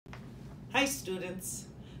Hi students,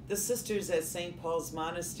 the sisters at St. Paul's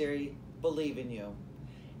Monastery believe in you,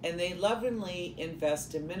 and they lovingly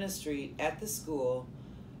invest in ministry at the school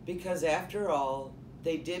because after all,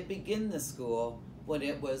 they did begin the school when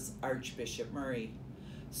it was Archbishop Murray.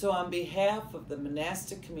 So on behalf of the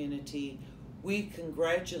monastic community, we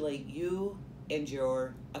congratulate you and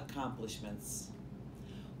your accomplishments.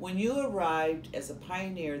 When you arrived as a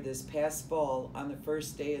pioneer this past fall on the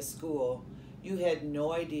first day of school, you had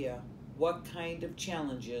no idea what kind of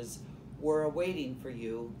challenges were awaiting for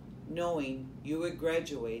you, knowing you would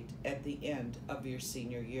graduate at the end of your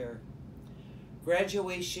senior year.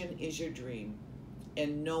 Graduation is your dream,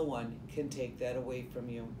 and no one can take that away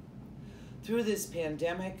from you. Through this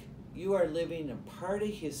pandemic, you are living a part of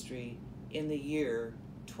history in the year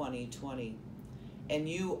 2020, and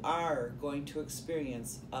you are going to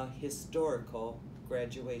experience a historical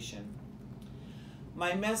graduation.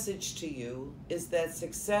 My message to you is that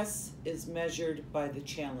success is measured by the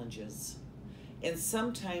challenges, and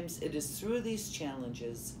sometimes it is through these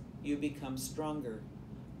challenges you become stronger,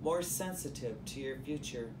 more sensitive to your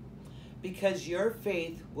future, because your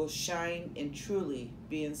faith will shine and truly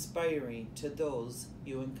be inspiring to those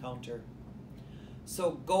you encounter.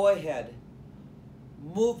 So go ahead,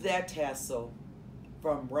 move that tassel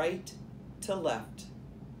from right to left,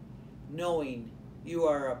 knowing you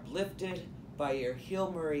are uplifted by your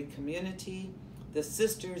Hill Murray community, the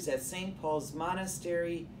sisters at St. Paul's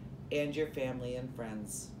Monastery, and your family and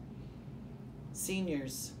friends.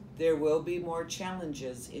 Seniors, there will be more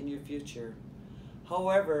challenges in your future.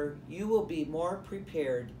 However, you will be more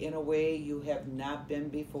prepared in a way you have not been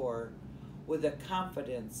before, with a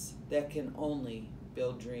confidence that can only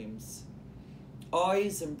build dreams.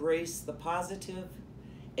 Always embrace the positive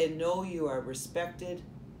and know you are respected,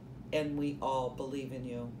 and we all believe in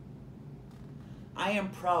you. I am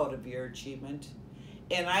proud of your achievement,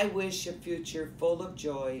 and I wish a future full of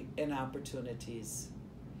joy and opportunities,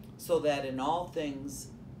 so that in all things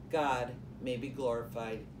God may be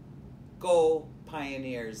glorified. Go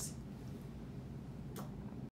Pioneers!